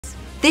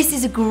This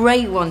is a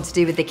great one to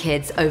do with the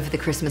kids over the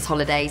Christmas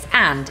holidays,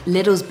 and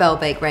Lidl's Bell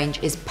Bake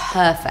range is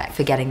perfect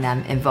for getting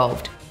them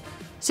involved.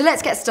 So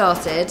let's get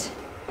started.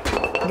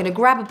 I'm gonna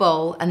grab a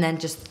bowl and then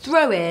just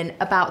throw in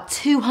about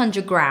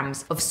 200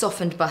 grams of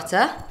softened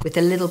butter with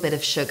a little bit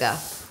of sugar.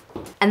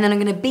 And then I'm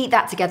gonna beat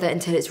that together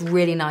until it's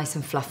really nice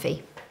and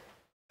fluffy.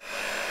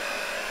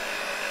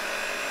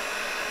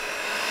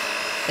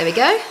 There we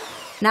go.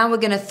 Now we're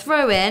gonna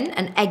throw in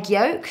an egg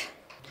yolk.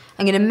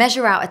 I'm gonna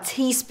measure out a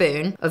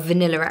teaspoon of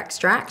vanilla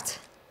extract.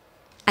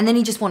 And then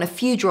you just want a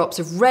few drops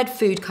of red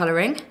food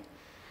colouring. And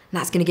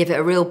that's gonna give it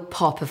a real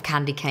pop of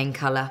candy cane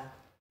colour.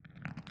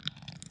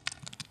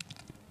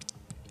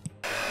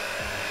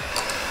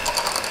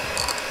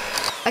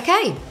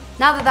 Okay,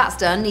 now that that's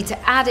done, you need to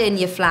add in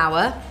your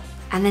flour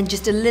and then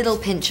just a little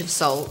pinch of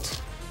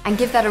salt and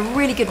give that a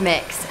really good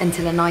mix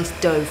until a nice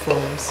dough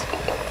forms.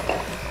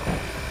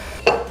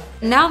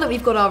 Now that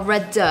we've got our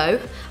red dough,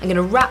 I'm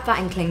gonna wrap that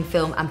in cling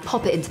film and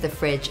pop it into the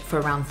fridge for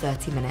around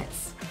 30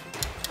 minutes.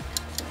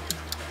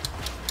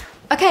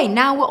 Okay,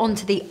 now we're on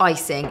to the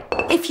icing.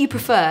 If you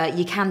prefer,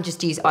 you can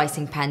just use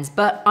icing pens,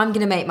 but I'm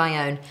gonna make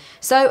my own.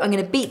 So I'm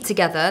gonna beat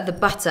together the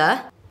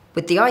butter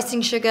with the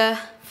icing sugar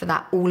for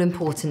that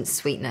all-important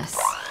sweetness.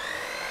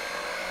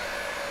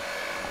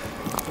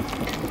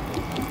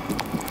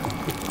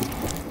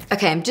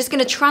 Okay, I'm just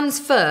gonna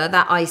transfer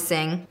that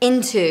icing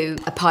into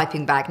a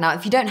piping bag. Now,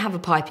 if you don't have a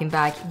piping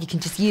bag, you can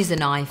just use a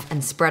knife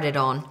and spread it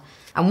on.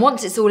 And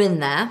once it's all in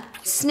there,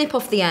 snip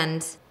off the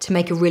end to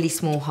make a really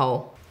small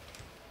hole.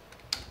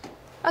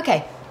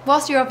 Okay,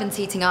 whilst your oven's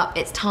heating up,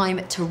 it's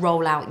time to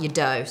roll out your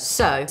dough.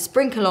 So,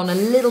 sprinkle on a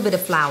little bit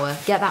of flour,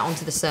 get that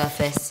onto the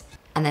surface,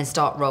 and then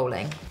start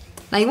rolling.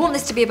 Now you want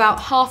this to be about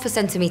 1/2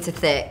 centimetre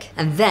thick,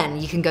 and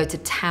then you can go to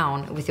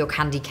town with your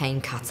candy cane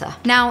cutter.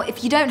 Now,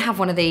 if you don't have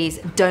one of these,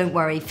 don't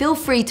worry, feel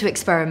free to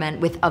experiment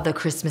with other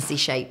Christmassy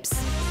shapes.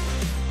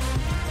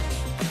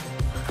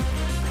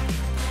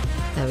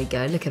 There we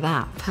go, look at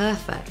that,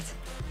 perfect.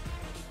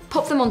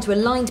 Pop them onto a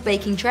lined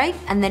baking tray,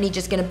 and then you're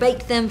just gonna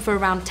bake them for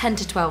around 10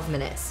 to 12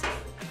 minutes.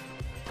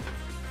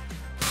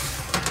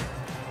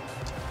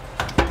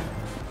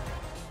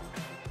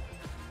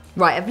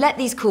 Right, I've let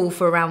these cool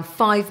for around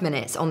 5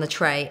 minutes on the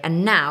tray,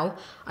 and now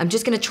I'm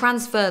just gonna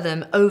transfer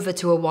them over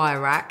to a wire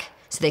rack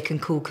so they can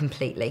cool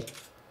completely.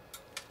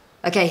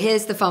 Okay,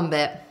 here's the fun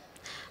bit.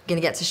 I'm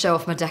gonna get to show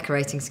off my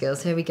decorating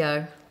skills, here we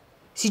go.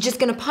 So you're just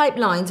gonna pipe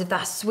lines of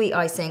that sweet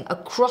icing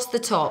across the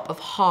top of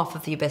half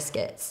of your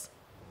biscuits.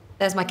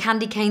 There's my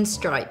candy cane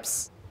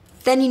stripes.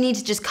 Then you need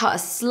to just cut a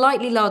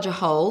slightly larger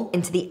hole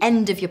into the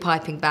end of your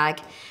piping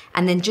bag,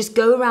 and then just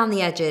go around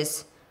the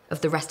edges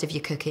of the rest of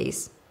your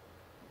cookies.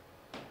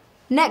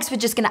 Next, we're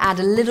just gonna add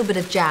a little bit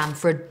of jam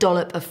for a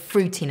dollop of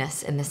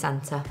fruitiness in the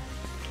center.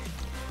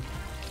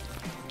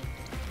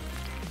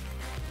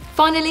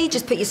 Finally,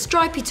 just put your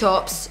stripy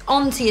tops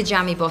onto your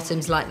jammy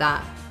bottoms like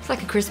that. It's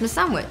like a Christmas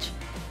sandwich.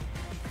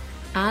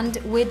 And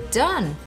we're done.